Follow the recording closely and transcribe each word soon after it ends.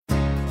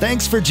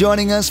Thanks for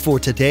joining us for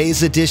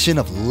today's edition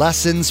of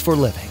Lessons for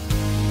Living.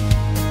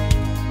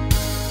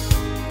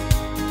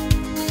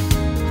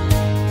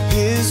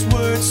 His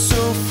word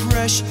so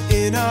fresh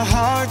in our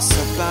hearts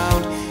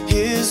abound.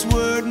 His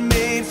word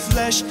made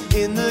flesh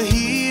in the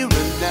here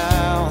and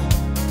now.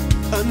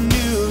 A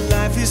new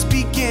life is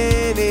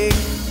beginning.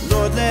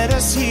 Lord, let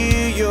us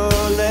hear your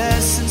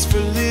lessons for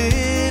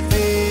living.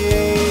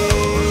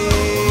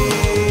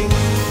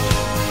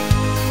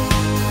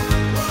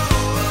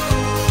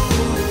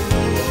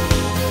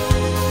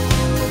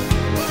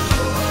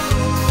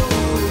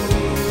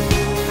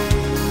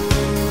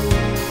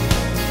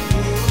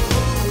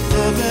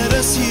 Lord, let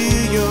us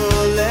hear your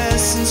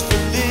lessons for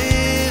living.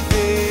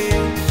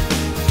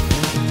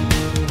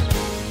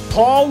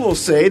 Paul will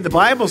say, the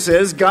Bible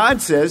says,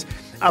 God says,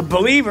 a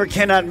believer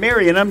cannot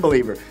marry an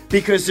unbeliever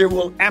because there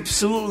will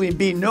absolutely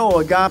be no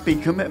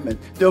agape commitment.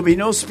 There'll be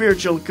no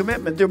spiritual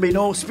commitment. There'll be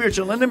no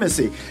spiritual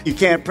intimacy. You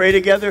can't pray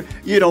together.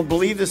 You don't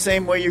believe the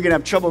same way. You're going to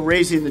have trouble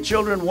raising the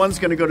children. One's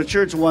going to go to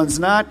church, one's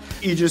not.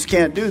 You just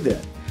can't do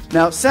that.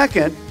 Now,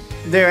 second,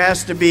 there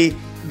has to be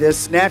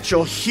this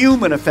natural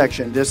human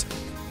affection, this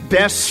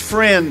best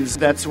friends,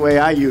 that's the way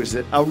I use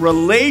it, a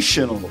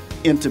relational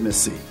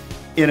intimacy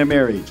in a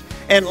marriage.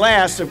 And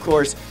last, of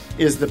course,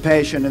 is the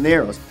passion and the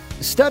eros.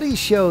 Studies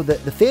show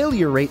that the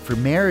failure rate for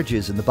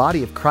marriages in the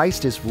body of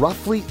Christ is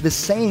roughly the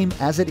same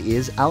as it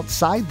is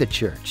outside the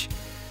church.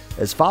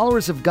 As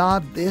followers of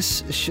God,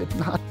 this should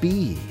not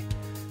be.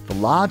 The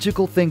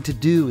logical thing to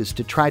do is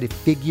to try to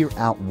figure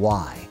out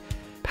why.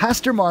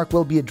 Pastor Mark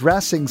will be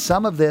addressing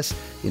some of this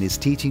in his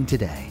teaching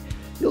today.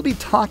 He'll be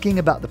talking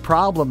about the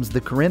problems the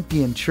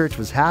Corinthian church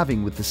was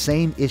having with the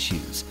same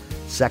issues: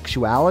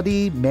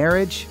 sexuality,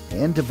 marriage,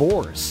 and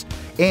divorce,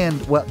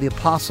 and what the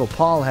Apostle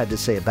Paul had to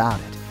say about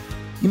it.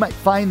 You might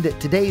find that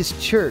today's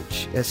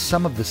church has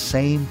some of the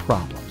same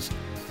problems.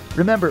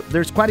 Remember,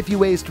 there's quite a few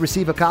ways to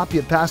receive a copy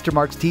of Pastor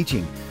Mark's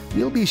teaching.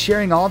 We'll be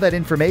sharing all that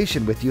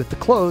information with you at the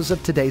close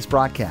of today's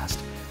broadcast.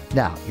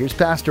 Now, here's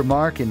Pastor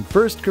Mark in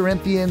 1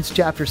 Corinthians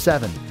chapter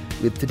 7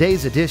 with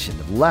today's edition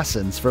of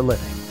Lessons for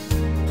Living.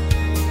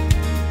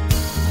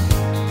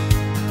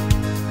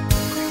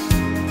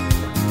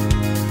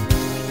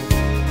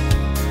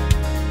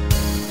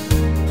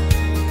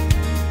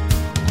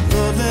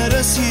 Lord, let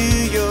us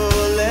hear your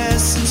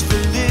lessons for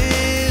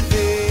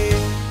living.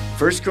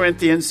 1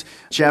 Corinthians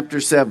chapter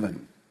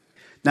 7.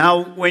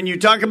 Now, when you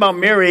talk about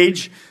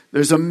marriage,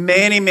 there's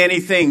many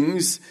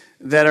things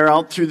that are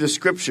out through the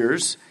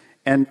scriptures.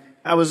 And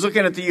I was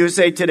looking at the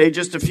USA Today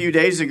just a few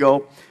days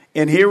ago,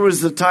 and here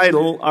was the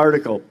title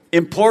article: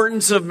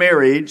 Importance of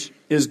Marriage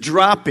is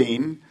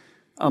Dropping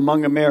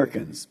Among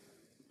Americans.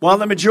 While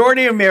the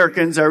majority of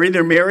Americans are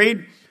either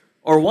married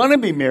or want to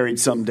be married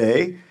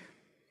someday,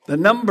 the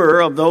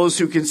number of those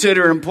who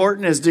consider it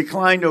important has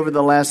declined over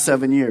the last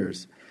 7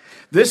 years.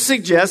 This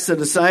suggests that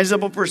a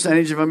sizable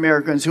percentage of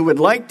Americans who would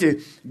like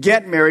to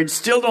get married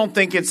still don't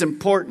think it's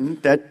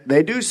important that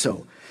they do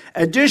so.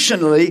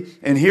 Additionally,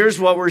 and here's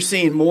what we're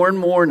seeing more and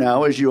more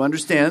now, as you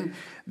understand,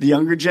 the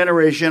younger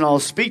generation I'll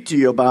speak to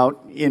you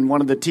about in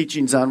one of the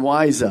teachings on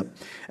Wise Up.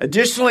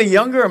 Additionally,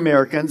 younger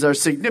Americans are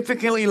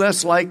significantly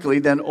less likely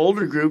than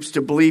older groups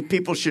to believe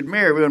people should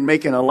marry when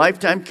making a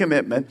lifetime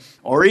commitment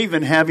or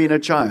even having a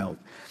child.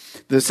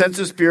 The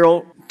Census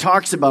Bureau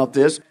talks about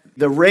this.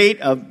 The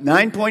rate of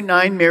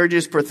 9.9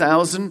 marriages per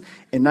thousand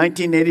in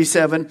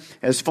 1987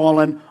 has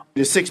fallen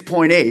to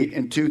 6.8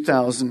 in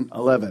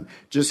 2011.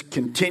 Just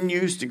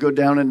continues to go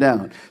down and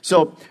down.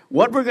 So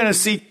what we're going to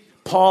see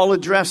Paul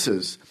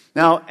addresses.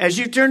 Now, as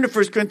you turn to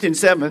 1 Corinthians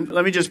 7,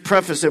 let me just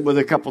preface it with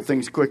a couple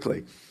things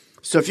quickly.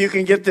 So if you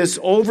can get this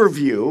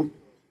overview,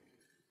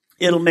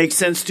 it'll make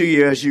sense to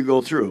you as you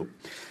go through.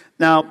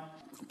 Now,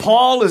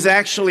 Paul is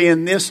actually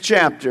in this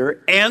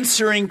chapter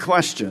answering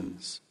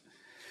questions.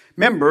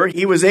 Remember,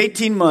 he was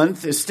 18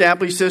 months,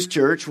 established this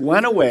church,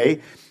 went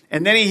away,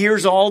 and then he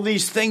hears all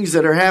these things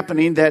that are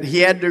happening that he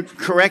had to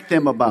correct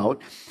them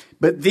about.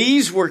 But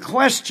these were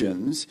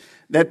questions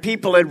that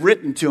people had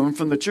written to him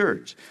from the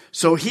church.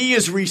 So he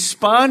is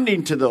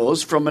responding to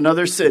those from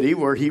another city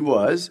where he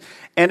was.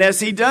 And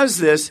as he does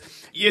this,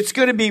 it's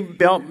going to be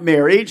about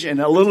marriage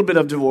and a little bit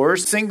of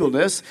divorce,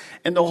 singleness,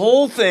 and the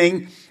whole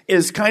thing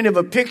is kind of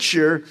a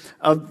picture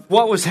of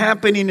what was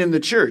happening in the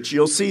church.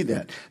 You'll see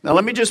that. Now,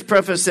 let me just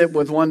preface it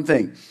with one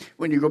thing.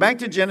 When you go back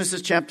to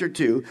Genesis chapter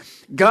 2,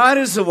 God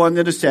is the one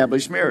that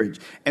established marriage.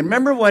 And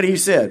remember what he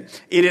said.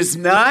 It is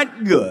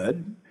not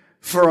good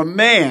for a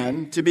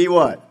man to be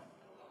what?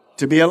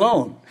 To be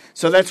alone.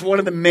 So that's one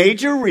of the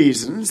major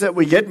reasons that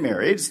we get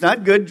married. It's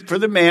not good for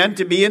the man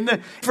to be in the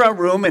front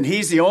room and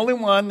he's the only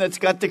one that's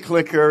got the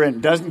clicker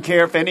and doesn't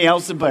care if any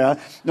else is by.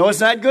 No,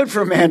 it's not good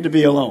for a man to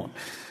be alone.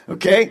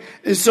 Okay?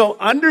 And so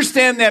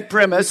understand that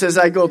premise as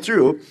I go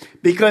through,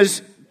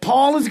 because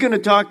Paul is going to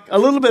talk a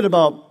little bit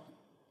about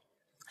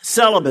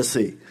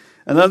celibacy.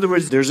 In other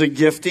words, there's a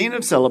gifting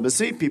of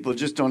celibacy. People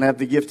just don't have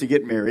the gift to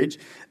get married.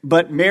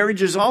 But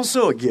marriage is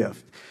also a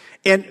gift.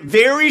 And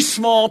very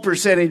small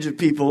percentage of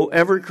people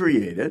ever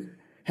created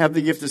have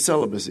the gift of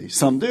celibacy.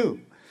 Some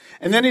do.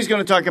 And then he's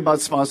going to talk about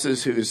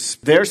spouses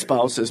their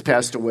spouse has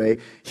passed away.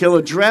 He'll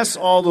address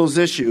all those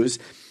issues.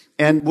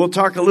 And we'll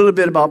talk a little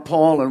bit about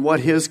Paul and what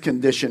his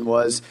condition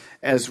was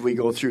as we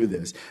go through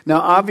this. Now,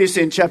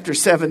 obviously, in chapter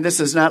 7, this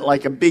is not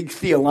like a big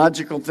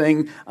theological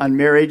thing on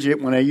marriage.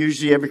 When I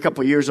usually, every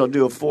couple of years, I'll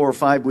do a 4 or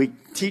 5 week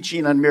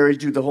teaching on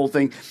marriage, do the whole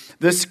thing.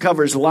 This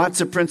covers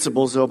lots of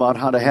principles about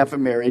how to have a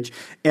marriage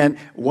and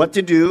what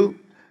to do,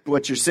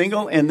 what you're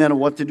single, and then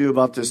what to do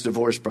about this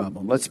divorce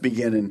problem. Let's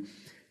begin in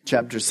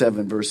chapter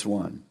 7, verse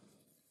 1.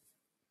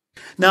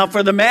 Now,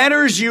 for the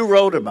matters you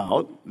wrote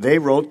about, they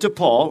wrote to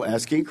Paul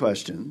asking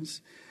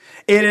questions.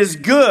 It is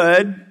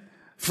good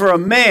for a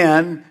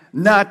man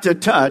not to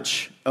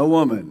touch a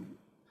woman.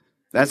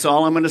 That's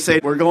all I'm going to say.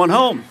 We're going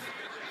home.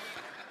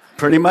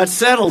 Pretty much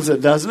settles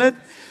it, doesn't it?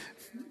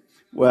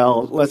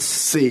 Well, let's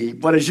see.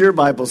 What does your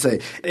Bible say?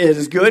 It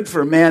is good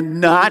for a man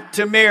not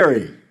to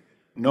marry.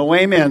 No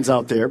amens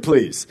out there,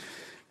 please,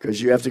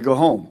 because you have to go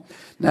home.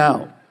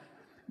 Now,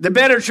 the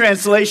better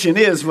translation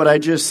is what I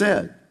just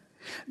said.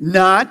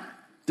 Not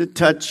to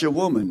touch a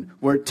woman,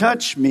 where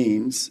touch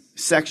means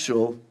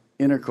sexual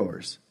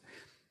intercourse.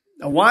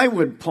 Now, why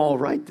would Paul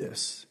write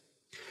this?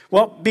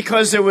 Well,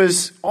 because there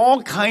was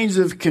all kinds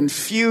of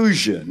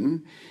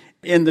confusion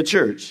in the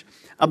church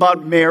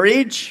about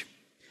marriage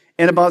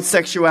and about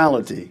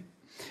sexuality.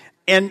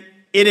 And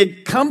it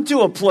had come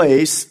to a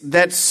place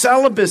that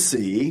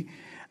celibacy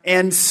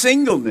and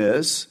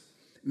singleness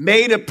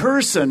made a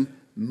person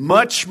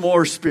much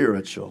more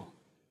spiritual.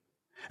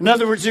 In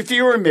other words, if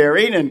you were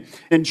married and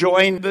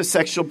enjoying the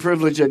sexual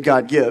privilege that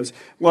God gives,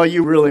 well,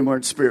 you really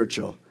weren't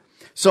spiritual.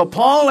 So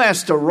Paul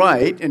has to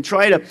write and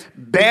try to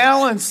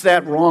balance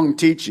that wrong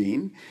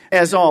teaching.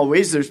 As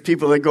always, there's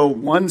people that go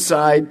one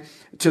side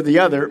to the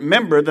other.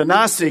 Remember, the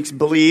Gnostics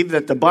believed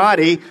that the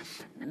body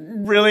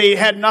really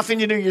had nothing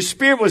to do. Your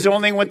spirit was the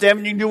only thing with them,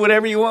 and you can do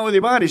whatever you want with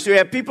your body. So you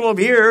have people over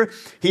here,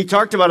 he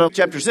talked about in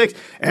chapter 6,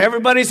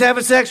 everybody's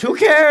having sex, who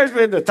cares?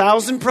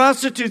 1,000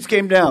 prostitutes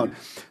came down.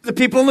 The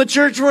people in the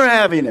church were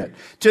having it.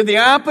 To the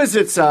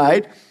opposite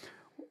side,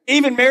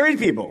 even married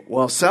people.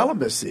 Well,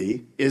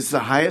 celibacy is the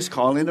highest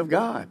calling of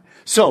God.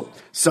 So,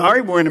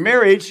 sorry, we're in a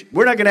marriage.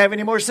 We're not going to have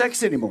any more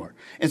sex anymore.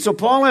 And so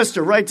Paul has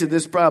to write to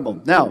this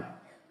problem. Now,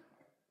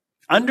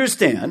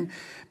 understand,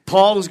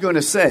 Paul is going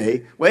to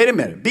say, wait a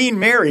minute, being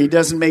married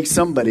doesn't make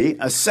somebody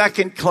a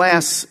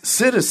second-class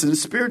citizen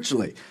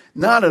spiritually.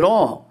 Not at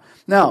all.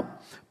 Now,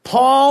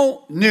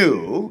 Paul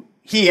knew,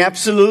 he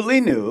absolutely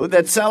knew,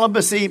 that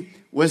celibacy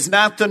was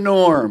not the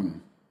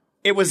norm.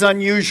 It was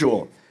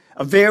unusual.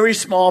 A very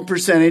small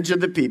percentage of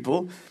the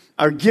people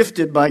are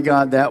gifted by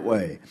God that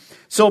way.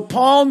 So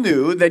Paul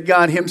knew that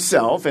God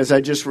himself, as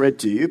I just read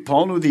to you,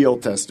 Paul knew the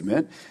Old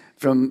Testament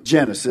from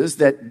Genesis,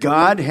 that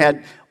God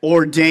had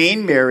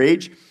ordained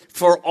marriage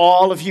for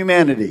all of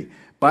humanity.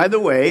 By the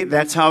way,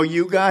 that's how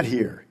you got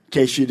here, in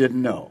case you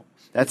didn't know.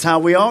 That's how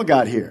we all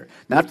got here.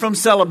 Not from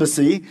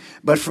celibacy,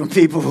 but from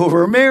people who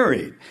were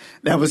married.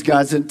 That was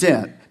God's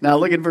intent. Now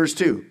look at verse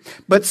 2.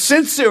 But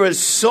since there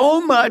is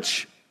so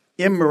much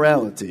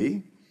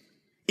immorality,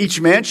 each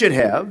man should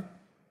have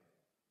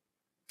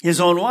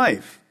his own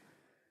wife,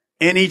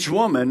 and each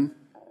woman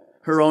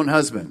her own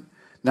husband.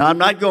 Now, I'm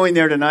not going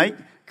there tonight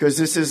because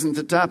this isn't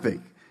the topic,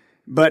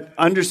 but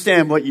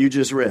understand what you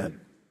just read.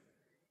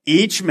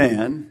 Each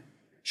man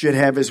should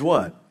have his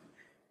what?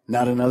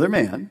 Not another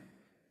man.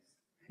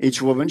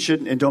 Each woman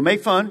should, and don't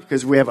make fun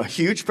because we have a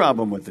huge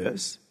problem with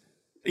this.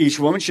 Each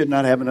woman should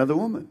not have another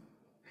woman.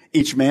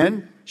 Each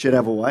man should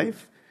have a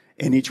wife,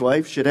 and each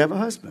wife should have a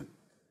husband.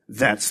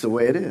 That's the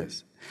way it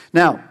is.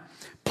 Now,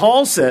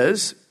 Paul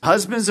says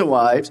husbands and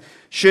wives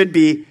should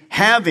be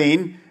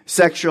having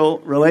sexual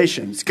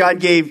relations. God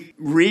gave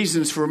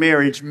reasons for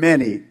marriage,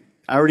 many.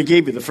 I already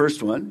gave you the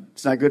first one.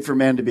 It's not good for a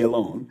man to be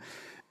alone.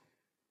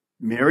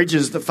 Marriage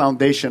is the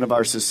foundation of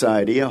our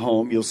society, a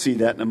home. You'll see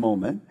that in a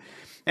moment.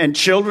 And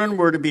children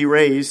were to be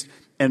raised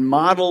and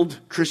modeled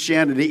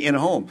Christianity in a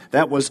home.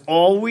 That was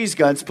always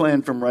God's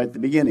plan from right at the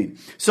beginning.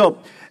 So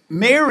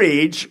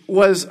marriage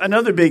was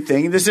another big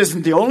thing. This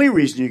isn't the only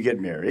reason you get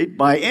married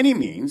by any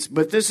means,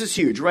 but this is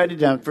huge. Write it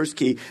down, first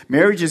key.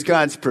 Marriage is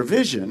God's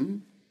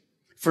provision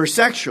for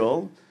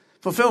sexual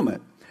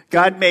fulfillment.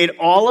 God made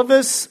all of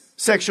us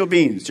sexual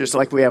beings, just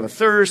like we have a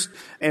thirst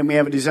and we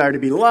have a desire to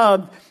be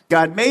loved.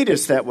 God made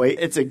us that way.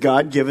 It's a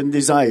God-given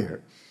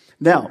desire.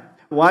 Now,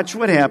 watch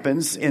what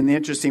happens in the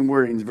interesting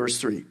wording in verse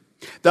 3.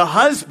 The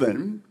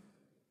husband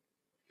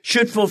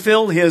should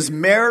fulfill his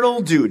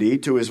marital duty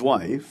to his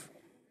wife,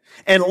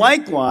 and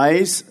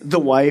likewise the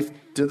wife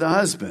to the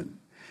husband.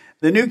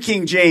 The New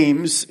King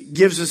James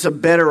gives us a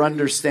better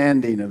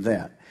understanding of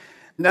that.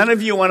 None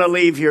of you want to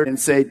leave here and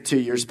say to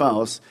your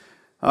spouse,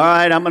 all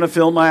right, I'm going to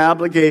fill my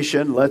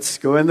obligation. Let's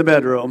go in the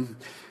bedroom.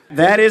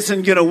 That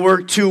isn't going to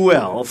work too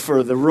well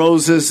for the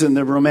roses and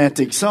the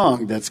romantic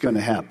song that's going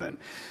to happen.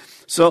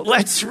 So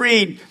let's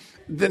read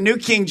the New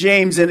King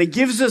James, and it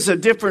gives us a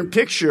different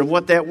picture of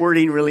what that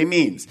wording really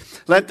means.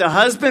 Let the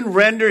husband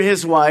render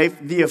his wife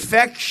the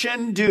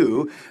affection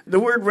due. The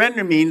word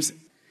render means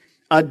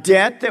a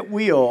debt that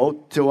we owe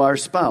to our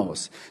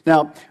spouse.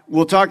 Now,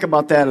 we'll talk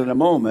about that in a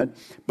moment,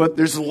 but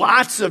there's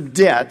lots of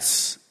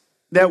debts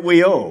that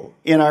we owe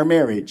in our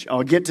marriage.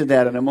 I'll get to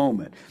that in a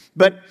moment.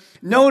 But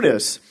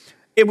notice,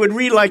 it would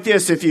read like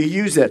this if you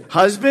use it.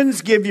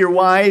 Husbands, give your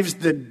wives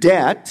the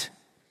debt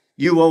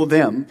you owe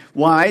them.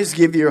 Wives,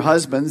 give your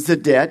husbands the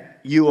debt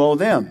you owe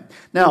them.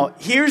 Now,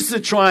 here's the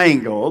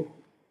triangle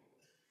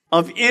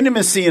of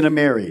intimacy in a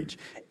marriage.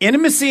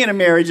 Intimacy in a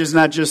marriage is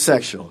not just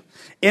sexual.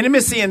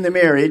 Intimacy in the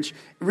marriage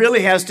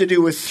really has to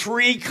do with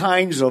three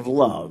kinds of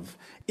love.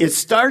 It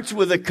starts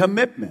with a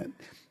commitment.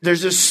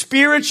 There's a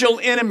spiritual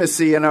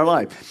intimacy in our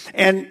life.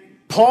 And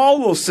Paul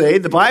will say,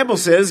 the Bible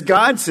says,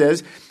 God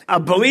says, a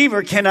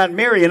believer cannot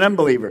marry an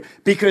unbeliever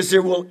because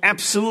there will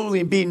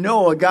absolutely be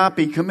no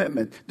agape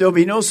commitment. There'll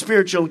be no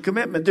spiritual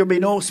commitment. There'll be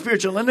no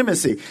spiritual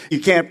intimacy. You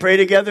can't pray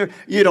together.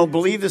 You don't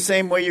believe the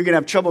same way. You're going to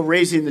have trouble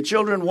raising the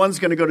children. One's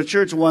going to go to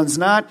church, one's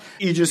not.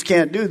 You just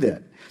can't do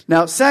that.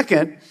 Now,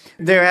 second,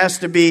 there has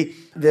to be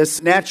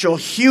this natural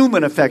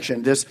human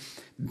affection, this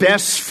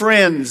best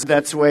friends,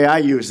 that's the way I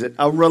use it,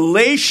 a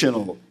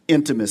relational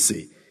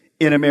intimacy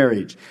in a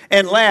marriage.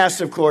 And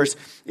last, of course,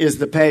 is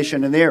the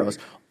passion and the eros.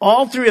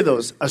 All three of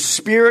those, a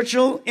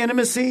spiritual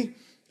intimacy,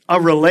 a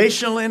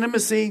relational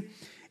intimacy,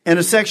 and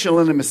a sexual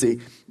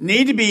intimacy,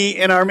 need to be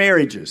in our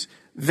marriages.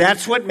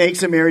 That's what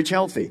makes a marriage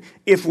healthy.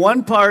 If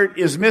one part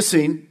is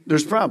missing,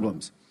 there's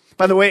problems.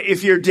 By the way,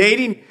 if you're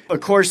dating,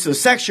 of course, the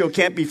sexual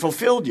can't be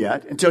fulfilled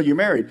yet until you're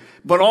married.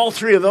 But all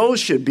three of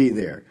those should be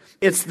there.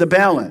 It's the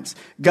balance.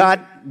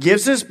 God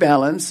gives us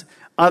balance.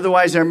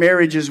 Otherwise, our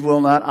marriages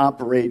will not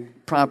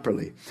operate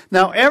properly.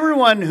 Now,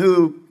 everyone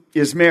who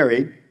is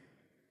married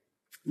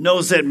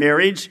knows that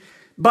marriage,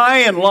 by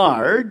and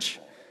large,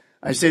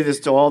 I say this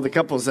to all the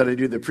couples that I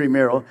do the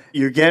premarital,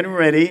 you're getting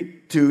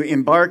ready to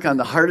embark on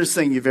the hardest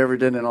thing you've ever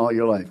done in all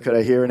your life. Could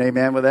I hear an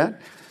amen with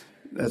that?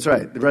 That's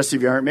right. The rest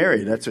of you aren't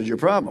married. That's your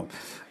problem.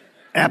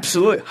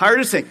 Absolutely.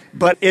 Hardest thing.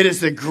 But it is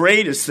the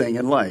greatest thing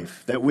in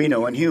life that we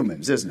know in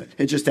humans, isn't it?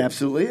 It just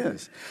absolutely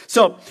is.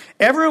 So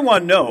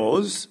everyone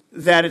knows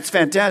that it's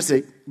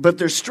fantastic, but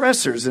there's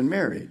stressors in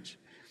marriage.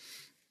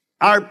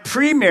 Our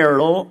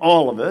premarital,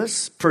 all of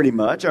us, pretty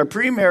much, our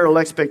premarital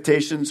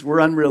expectations were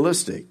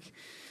unrealistic.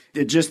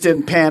 It just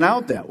didn't pan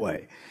out that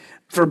way.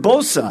 For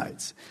both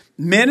sides,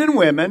 men and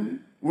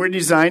women were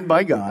designed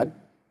by God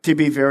to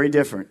be very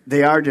different.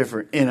 They are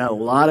different in a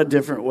lot of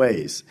different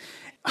ways.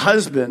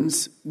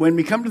 Husbands, when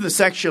we come to the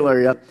sexual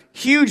area,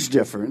 huge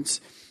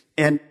difference.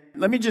 And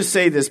let me just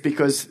say this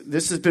because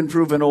this has been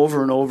proven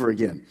over and over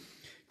again.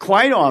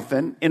 Quite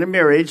often in a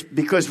marriage,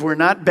 because we're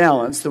not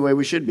balanced the way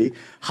we should be,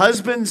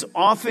 husbands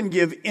often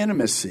give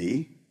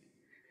intimacy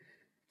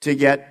to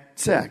get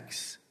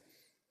sex.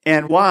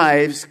 And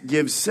wives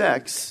give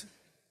sex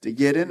to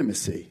get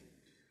intimacy.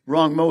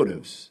 Wrong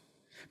motives.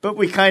 But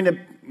we kind of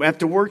have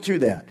to work through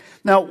that.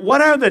 Now,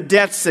 what are the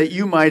debts that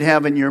you might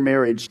have in your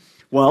marriage?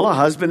 Well, a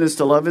husband is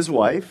to love his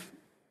wife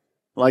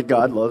like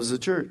God loves the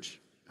church.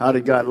 How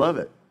did God love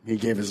it? He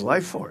gave his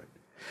life for it.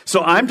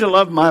 So I'm to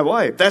love my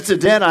wife. That's a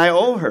debt I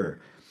owe her.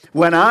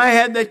 When I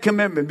had that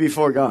commitment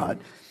before God,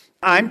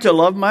 I'm to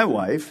love my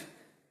wife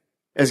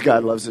as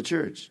God loves the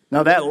church.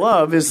 Now, that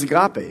love is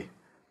agape.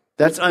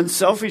 That's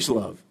unselfish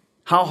love.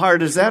 How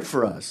hard is that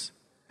for us?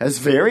 That's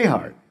very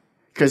hard.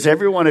 Because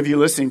every one of you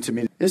listening to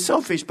me is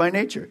selfish by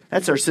nature.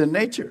 That's our sin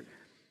nature.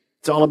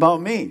 It's all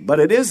about me, but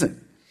it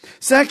isn't.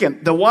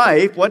 Second, the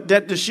wife, what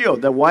debt does she owe?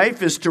 The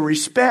wife is to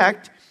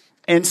respect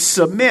and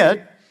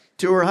submit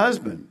to her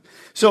husband.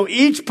 So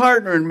each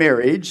partner in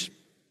marriage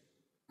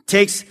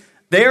takes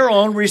their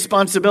own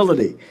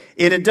responsibility.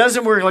 And it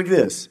doesn't work like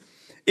this.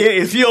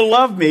 If you'll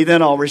love me,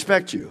 then I'll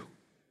respect you.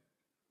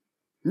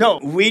 No,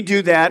 we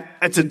do that.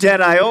 It's a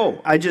debt I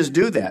owe. I just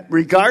do that,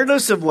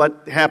 regardless of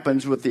what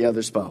happens with the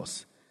other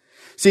spouse.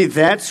 See,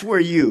 that's where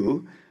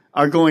you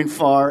are going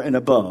far and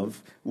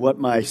above what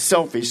my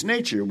selfish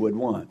nature would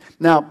want.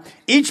 Now,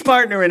 each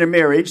partner in a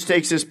marriage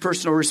takes his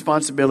personal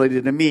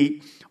responsibility to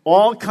meet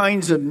all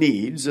kinds of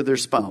needs of their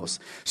spouse.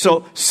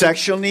 So,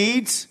 sexual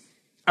needs,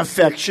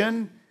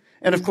 affection,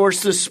 and of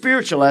course, the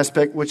spiritual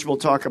aspect, which we'll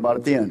talk about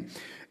at the end.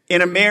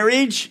 In a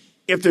marriage,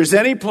 if there's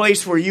any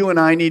place where you and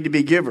I need to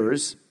be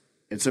givers,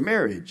 it's a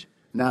marriage,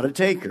 not a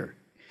taker.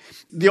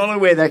 The only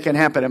way that can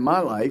happen in my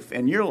life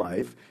and your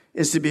life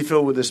is to be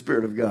filled with the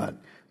Spirit of God,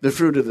 the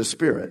fruit of the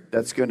Spirit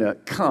that's going to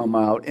come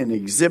out and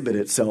exhibit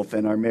itself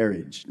in our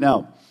marriage.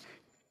 Now,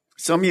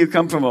 some of you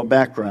come from a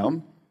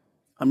background,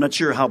 I'm not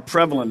sure how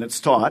prevalent it's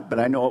taught, but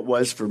I know it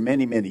was for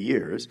many, many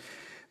years,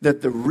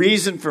 that the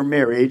reason for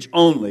marriage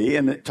only,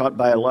 and taught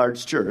by a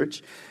large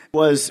church,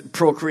 was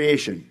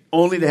procreation,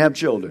 only to have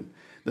children.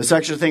 The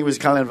sexual thing was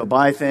kind of a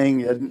by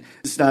thing, and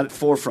it's not at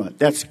forefront.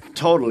 That's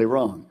totally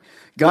wrong.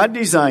 God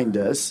designed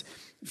us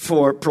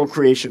for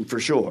procreation for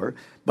sure,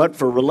 but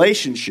for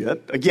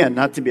relationship, again,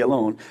 not to be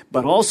alone,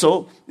 but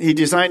also he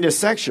designed us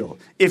sexual.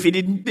 If he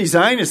didn't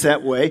design us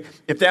that way,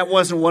 if that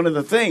wasn't one of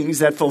the things,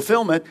 that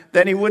fulfillment,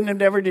 then he wouldn't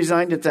have ever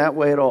designed it that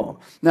way at all.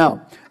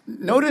 Now,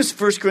 notice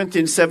 1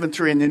 Corinthians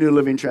 7:3 in the New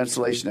Living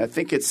Translation. I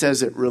think it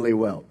says it really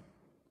well.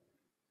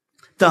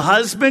 The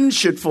husband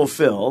should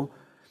fulfill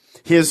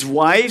his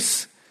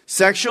wife's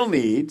sexual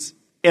needs,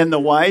 and the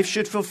wife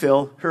should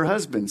fulfill her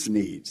husband's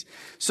needs.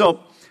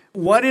 So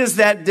what is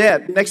that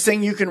debt? Next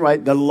thing you can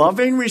write, the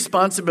loving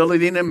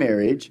responsibility in a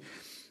marriage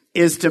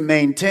is to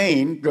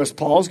maintain, because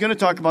Paul's going to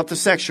talk about the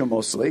sexual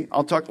mostly.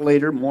 I'll talk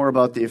later more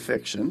about the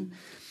affection.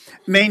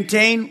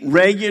 Maintain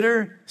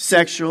regular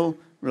sexual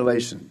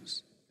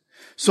relations.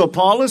 So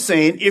Paul is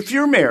saying, if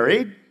you're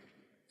married,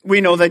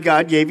 we know that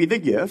God gave you the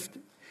gift.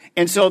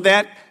 And so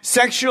that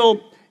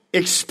sexual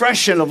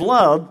expression of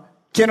love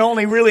can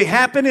only really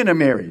happen in a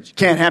marriage.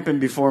 Can't happen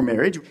before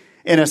marriage.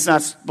 And it's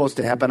not supposed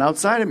to happen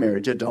outside of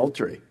marriage,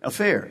 adultery,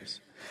 affairs.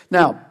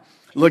 Now,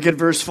 look at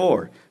verse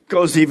 4. It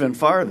goes even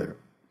farther.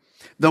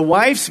 The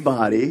wife's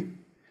body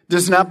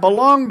does not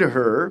belong to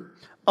her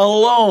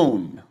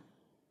alone,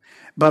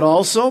 but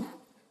also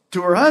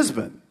to her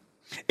husband.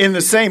 In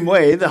the same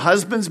way, the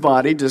husband's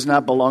body does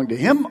not belong to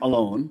him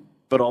alone,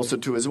 but also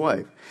to his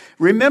wife.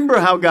 Remember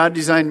how God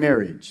designed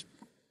marriage,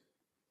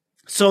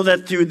 so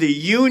that through the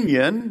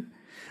union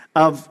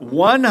of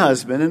one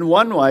husband and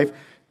one wife,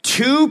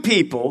 two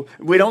people,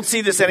 we don't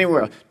see this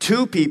anywhere else,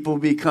 two people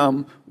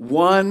become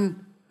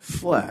one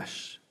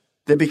flesh.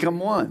 They become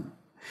one.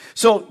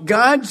 So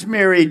God's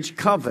marriage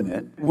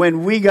covenant,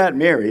 when we got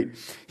married,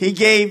 he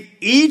gave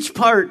each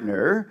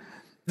partner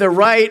the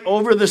right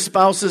over the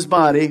spouse's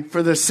body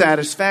for the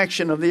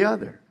satisfaction of the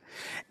other.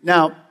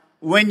 Now,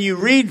 when you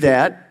read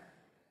that,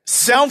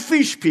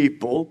 selfish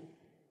people,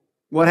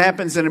 what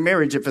happens in a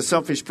marriage if a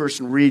selfish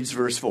person reads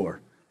verse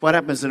 4? What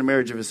happens in a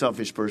marriage if a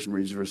selfish person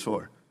reads verse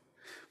 4?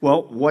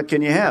 Well, what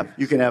can you have?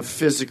 You can have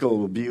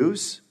physical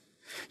abuse.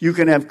 You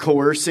can have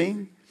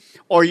coercing.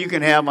 Or you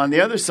can have, on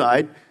the other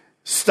side,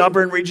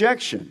 stubborn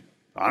rejection.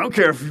 I don't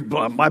care if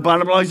my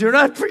bottom belongs to you or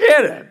not,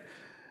 forget it.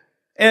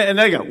 And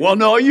they go, well,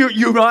 no,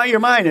 you're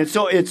mine. And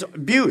so it's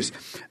abuse.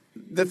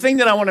 The thing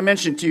that I want to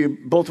mention to you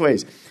both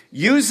ways,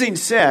 using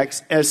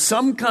sex as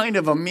some kind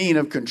of a mean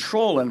of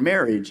control in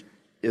marriage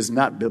is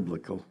not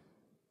biblical.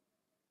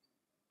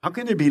 How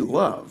can there be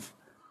love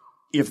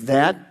if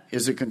that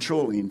is a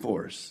controlling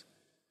force?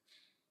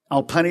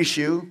 I'll punish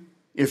you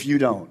if you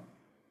don't.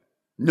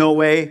 No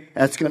way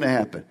that's going to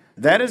happen.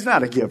 That is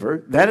not a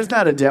giver. That is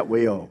not a debt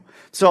we owe.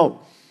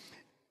 So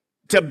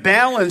to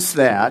balance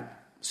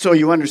that, so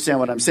you understand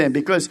what I'm saying,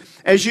 because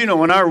as you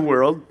know, in our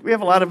world, we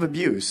have a lot of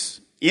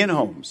abuse in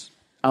homes,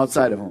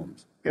 outside of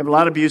homes. We have a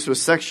lot of abuse with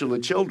sexual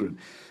children.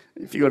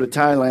 If you go to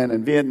Thailand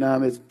and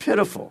Vietnam, it's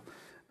pitiful.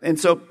 And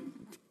so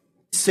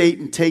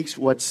Satan takes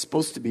what's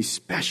supposed to be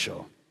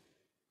special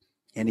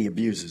and he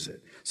abuses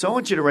it. So I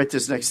want you to write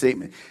this next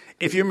statement.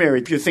 If you're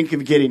married, if you think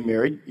of getting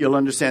married, you'll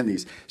understand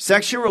these.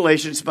 Sexual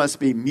relations must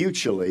be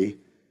mutually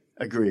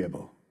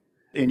agreeable.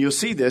 And you'll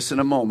see this in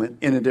a moment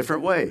in a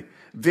different way.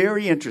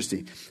 Very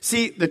interesting.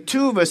 See, the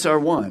two of us are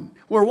one.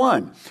 We're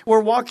one.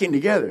 We're walking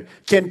together.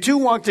 Can two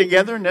walk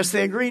together unless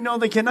they agree? No,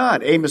 they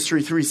cannot. Amos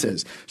 3:3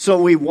 says.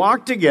 So we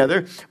walk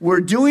together.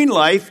 We're doing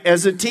life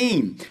as a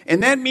team.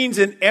 And that means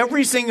in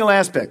every single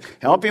aspect.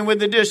 Helping with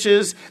the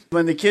dishes,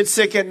 when the kid's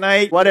sick at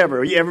night,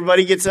 whatever.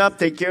 Everybody gets up,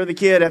 take care of the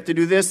kid, have to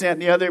do this, that,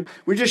 and the other.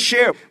 We just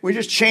share. We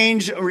just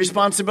change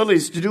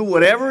responsibilities to do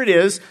whatever it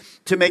is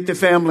to make the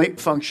family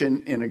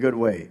function in a good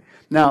way.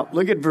 Now,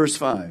 look at verse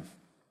 5.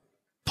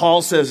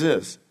 Paul says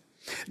this,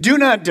 do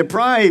not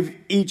deprive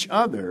each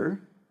other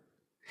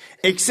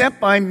except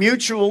by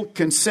mutual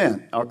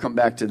consent. I'll come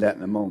back to that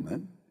in a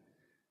moment.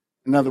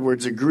 In other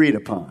words, agreed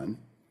upon.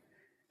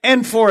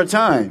 And for a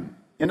time.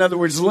 In other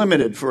words,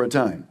 limited for a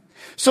time.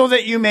 So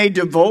that you may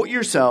devote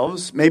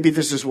yourselves, maybe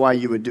this is why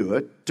you would do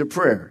it, to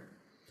prayer.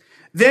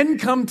 Then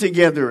come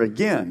together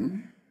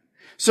again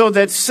so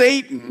that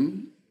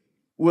Satan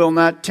will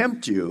not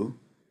tempt you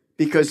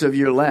because of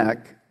your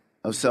lack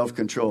of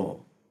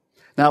self-control.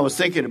 Now, I was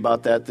thinking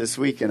about that this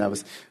week, and I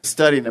was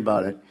studying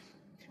about it.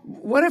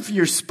 What if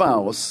your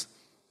spouse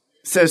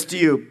says to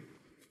you,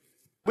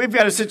 we've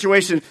got a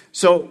situation,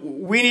 so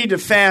we need to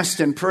fast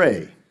and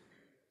pray.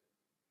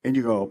 And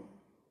you go,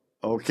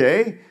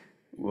 okay,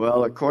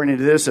 well, according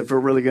to this, if we're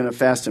really going to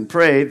fast and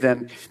pray,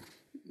 then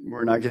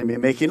we're not going to be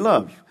making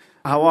love.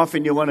 How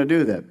often do you want to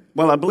do that?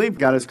 Well, I believe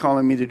God is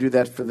calling me to do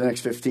that for the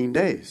next 15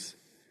 days.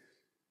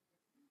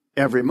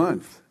 Every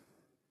month.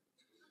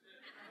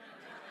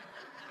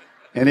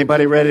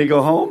 Anybody ready to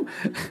go home?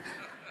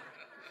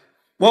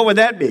 What would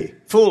that be?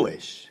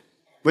 Foolish.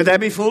 Would that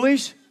be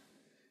foolish?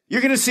 You're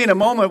going to see in a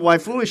moment why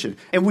foolish is.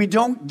 And we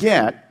don't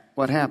get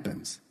what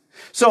happens.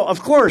 So,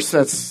 of course,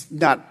 that's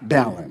not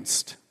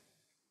balanced.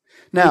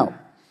 Now,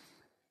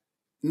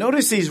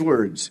 notice these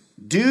words.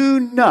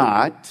 Do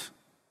not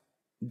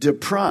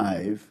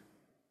deprive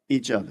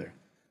each other.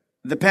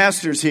 The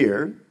pastors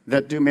here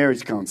that do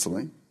marriage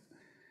counseling,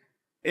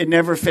 it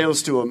never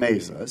fails to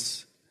amaze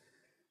us.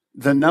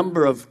 The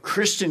number of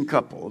Christian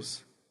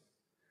couples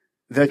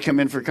that come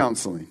in for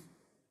counseling.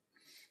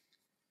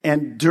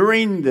 And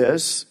during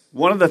this,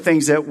 one of the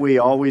things that we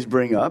always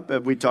bring up,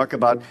 we talk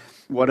about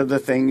what are the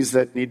things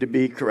that need to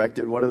be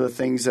corrected, what are the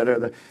things that are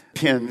the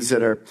pins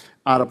that are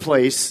out of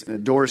place, the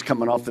doors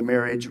coming off the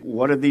marriage,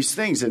 what are these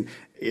things? And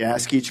You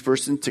ask each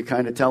person to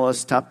kind of tell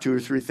us top 2 or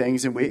 3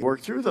 things, and we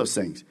work through those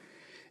things.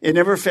 It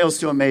never fails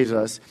to amaze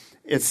us.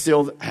 It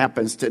still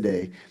happens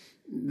today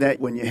that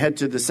when you head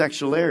to the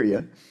sexual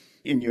area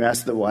and you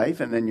ask the wife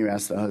and then you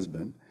ask the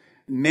husband,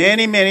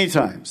 many, many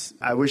times,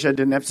 I wish I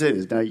didn't have to say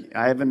this. Now,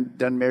 I haven't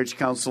done marriage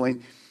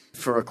counseling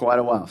for quite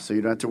a while, so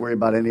you don't have to worry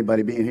about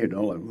anybody being here.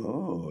 Don't like,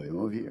 oh, you're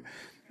over here.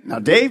 Now,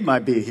 Dave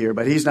might be here,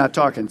 but he's not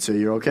talking, so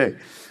you're okay.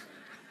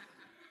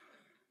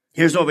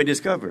 Here's what we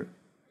discovered.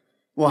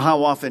 Well,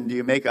 how often do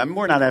you make? I mean,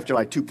 we're not after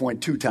like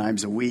 2.2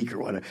 times a week or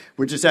whatever.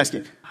 We're just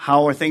asking,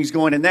 how are things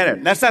going in that area?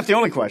 And that's not the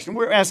only question.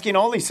 We're asking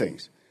all these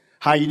things.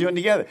 How are you doing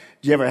together?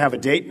 Do you ever have a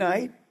date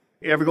night?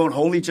 You ever go and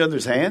hold each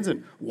other's hands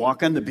and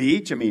walk on the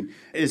beach? I mean,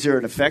 is there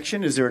an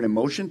affection? Is there an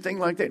emotion thing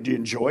like that? Do you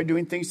enjoy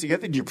doing things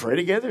together? Do you pray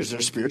together? Is there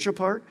a spiritual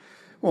part?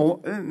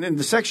 Well, in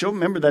the sexual,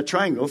 remember that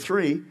triangle,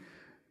 3.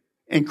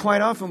 And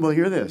quite often we'll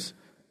hear this.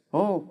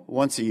 Oh,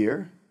 once a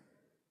year,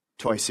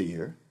 twice a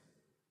year.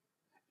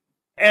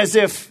 As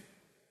if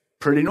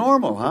pretty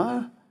normal,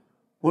 huh?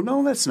 Well,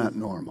 no, that's not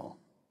normal.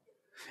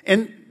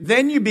 And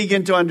then you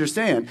begin to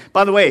understand,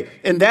 by the way,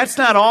 and that's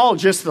not all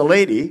just the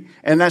lady,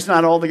 and that's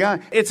not all the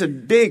guy. It's a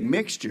big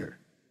mixture.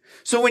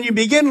 So when you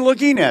begin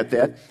looking at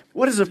that,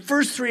 what is the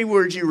first 3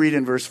 words you read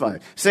in verse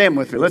 5? Say them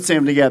with me. Let's say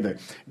them together.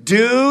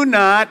 Do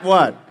not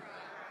what?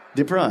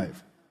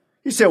 Deprive.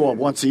 You say, well,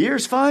 once a year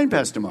is fine,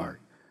 Pastor Mark.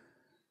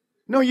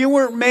 No, you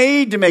weren't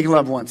made to make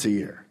love once a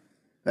year.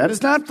 That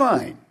is not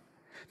fine.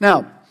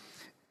 Now,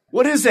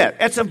 what is that?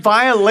 That's a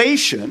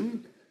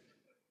violation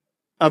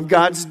of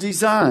God's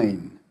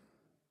design.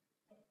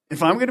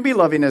 If I'm going to be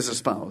loving as a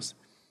spouse,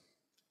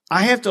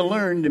 I have to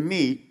learn to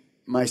meet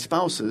my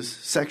spouse's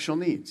sexual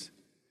needs.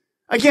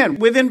 Again,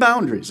 within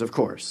boundaries, of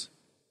course,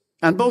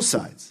 on both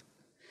sides.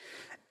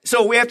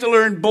 So we have to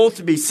learn both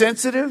to be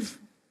sensitive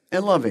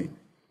and loving.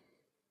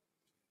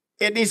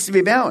 It needs to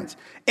be balanced.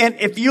 And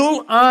if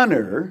you'll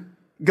honor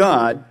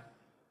God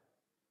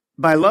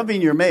by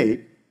loving your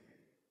mate,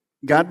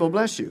 God will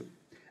bless you.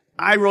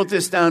 I wrote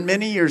this down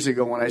many years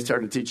ago when I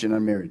started teaching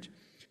on marriage.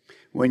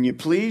 When you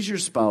please your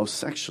spouse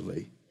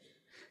sexually,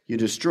 you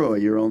destroy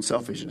your own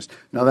selfishness.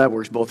 Now, that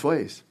works both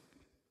ways.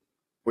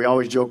 We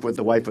always joke with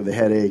the wife with a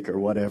headache or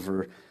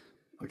whatever.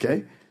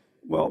 Okay?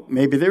 Well,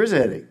 maybe there is a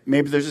headache.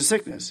 Maybe there's a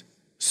sickness.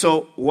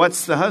 So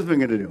what's the husband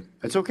going to do?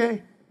 It's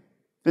okay.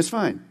 It's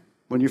fine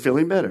when you're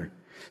feeling better.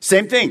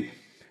 Same thing.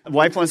 The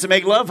wife wants to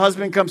make love.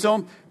 Husband comes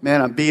home.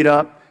 Man, I'm beat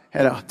up.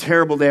 Had a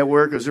terrible day at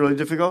work. It was really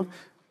difficult.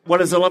 What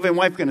is the loving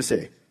wife going to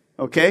say?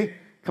 Okay?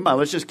 Come on,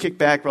 let's just kick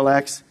back,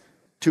 relax.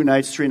 2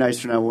 nights, 3 nights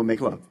from now, we'll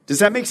make love. Does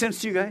that make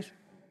sense to you guys?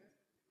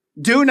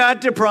 Do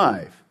not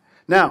deprive.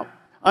 Now,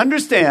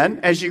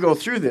 understand, as you go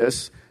through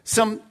this,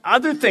 some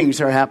other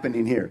things are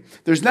happening here.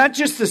 There's not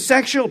just the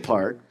sexual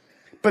part,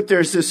 but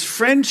there's this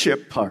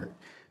friendship part,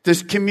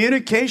 this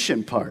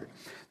communication part.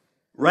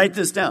 Write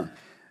this down.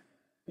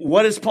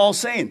 What is Paul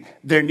saying?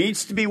 There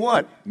needs to be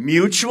what?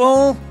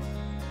 Mutual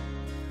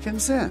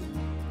consent.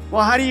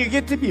 Well, how do you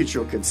get to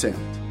mutual consent?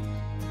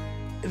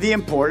 The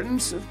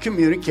importance of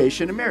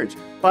communication in marriage.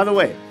 By the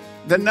way,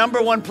 the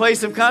number 1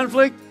 place of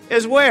conflict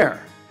is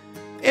where?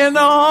 In the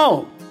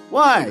home.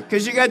 Why?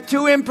 Because you got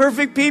 2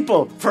 imperfect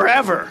people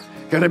forever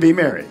going to be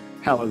married.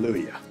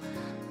 Hallelujah.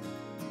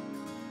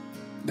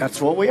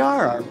 That's what we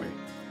are, aren't we?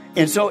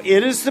 And so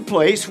it is the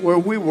place where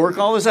we work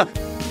all this out.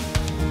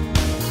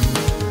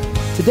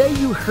 Today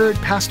you heard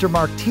Pastor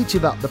Mark teach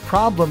about the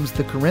problems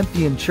the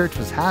Corinthian church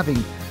was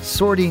having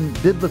sorting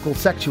biblical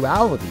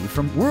sexuality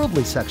from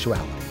worldly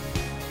sexuality.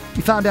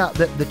 You found out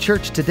that the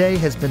church today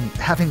has been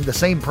having the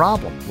same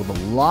problem with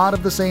a lot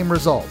of the same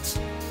results.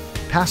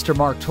 Pastor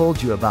Mark told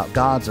you about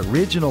God's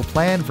original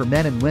plan for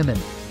men and women,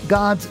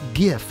 God's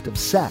gift of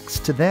sex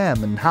to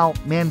them, and how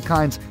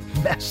mankind's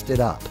messed it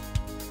up.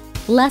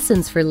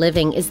 Lessons for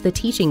Living is the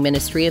teaching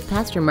ministry of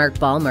Pastor Mark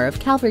Balmer of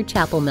Calvary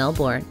Chapel,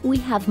 Melbourne. We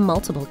have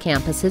multiple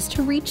campuses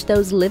to reach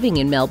those living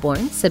in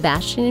Melbourne,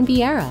 Sebastian, and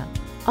Viera.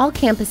 All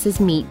campuses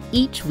meet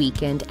each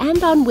weekend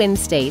and on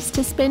Wednesdays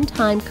to spend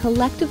time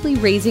collectively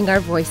raising our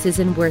voices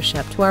in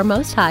worship to our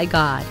Most High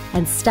God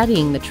and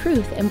studying the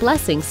truth and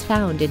blessings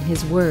found in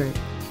His Word.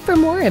 For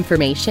more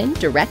information,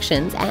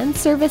 directions, and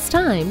service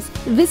times,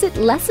 visit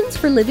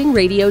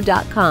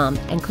lessonsforlivingradio.com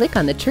and click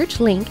on the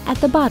church link at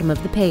the bottom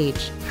of the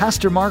page.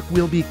 Pastor Mark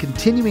will be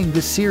continuing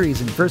this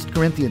series in 1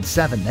 Corinthians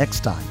 7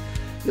 next time.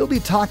 He'll be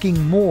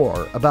talking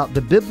more about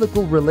the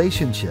biblical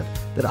relationship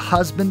that a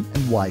husband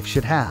and wife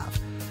should have.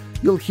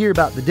 You'll hear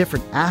about the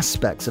different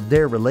aspects of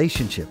their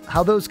relationship,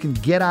 how those can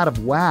get out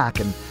of whack,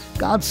 and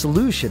God's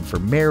solution for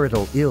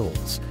marital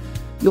ills.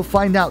 You'll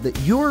find out that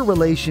your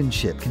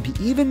relationship can be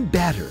even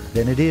better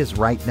than it is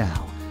right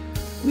now.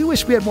 We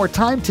wish we had more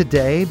time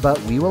today,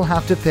 but we will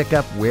have to pick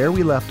up where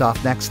we left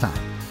off next time,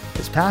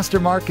 as Pastor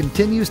Mark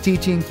continues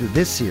teaching through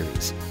this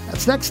series.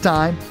 That's next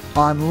time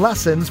on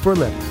Lessons for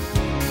Living.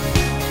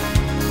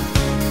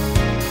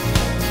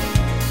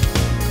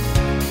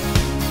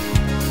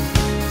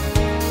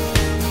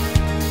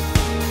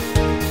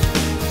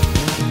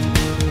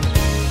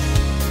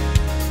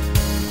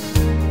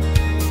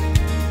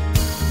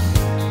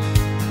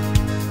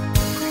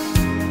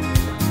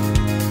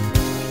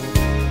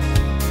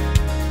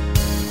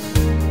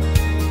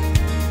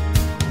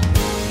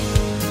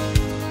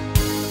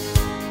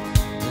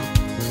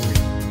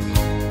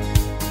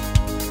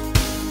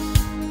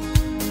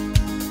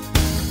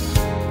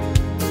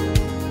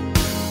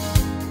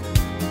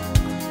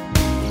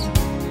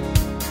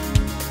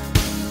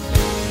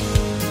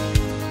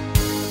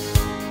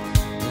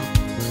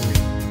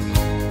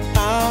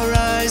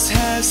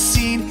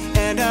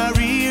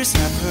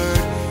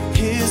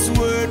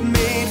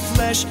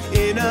 flesh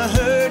in a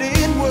hurry.